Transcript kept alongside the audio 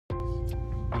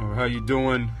How you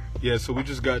doing? Yeah, so we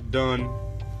just got done,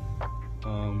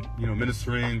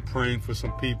 ministering, praying for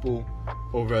some people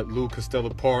over at Costello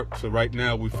Park. So right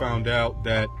now we found out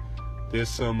that there's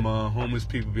some homeless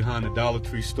people behind the Dollar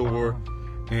Tree store,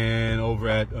 and over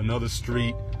at another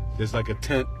street there's like a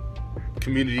tent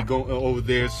community going over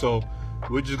there. So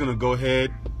we're just gonna go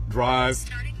ahead, drive.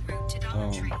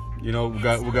 We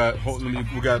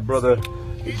got brother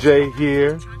Jay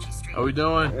here. How we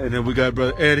doing? And then we got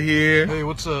brother Ed here. Hey,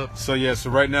 what's up? So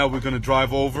right now we're gonna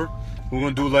drive over. We're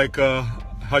gonna do like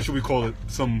how should we call it?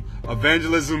 Some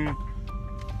evangelism.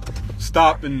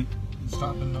 Stop and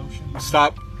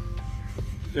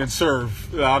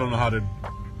serve. I don't know how to.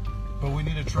 But we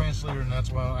need a translator, and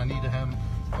that's why I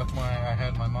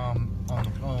had my mom on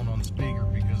the phone on speaker,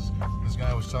 because this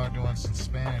guy was talking to us in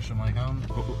Spanish. I'm like,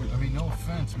 no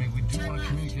offense. We do want to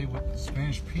communicate with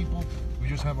Spanish people. We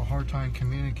just have a hard time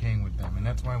communicating with them, and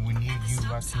that's why we need you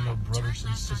Latino brothers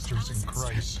and sisters in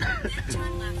Christ to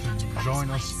join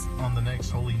us on the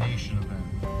next Holy Nation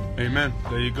event. Amen.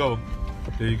 There you go.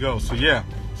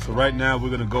 So right now we're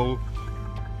gonna go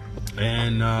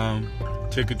and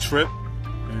take a trip,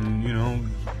 and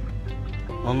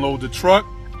unload the truck,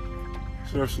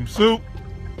 serve some soup,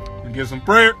 and get some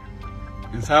prayer.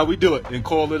 That's how we do it, and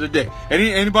call it a day.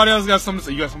 Anybody else got something to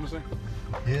say? You got something to say?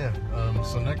 Yeah.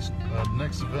 So next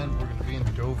event we're gonna be in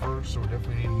Dover. So we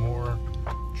definitely need more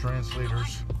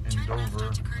translators in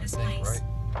Dover. I think, right?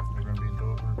 We're gonna be in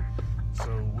Dover.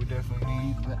 So we definitely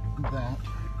need that.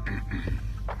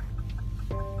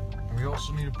 And we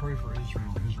also need to pray for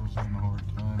Israel. Israel's having a hard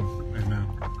time. Amen.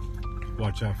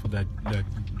 Watch out for that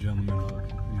gentleman.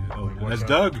 That's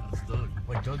Doug. Doug. That's Doug.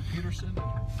 Like Doug Peterson.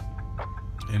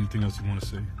 Anything else you want to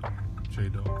say,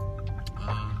 J-Dog?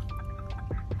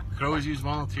 We could always use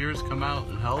volunteers. Come out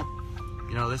and help.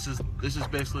 This is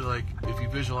basically like, if you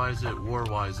visualize it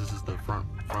war-wise, this is the front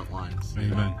lines.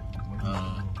 Amen.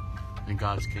 In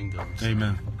God's kingdom. So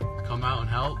Amen. Come out and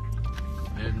help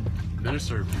and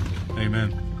minister to people.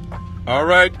 Amen. All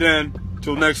right then.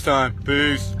 Till next time.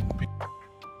 Peace.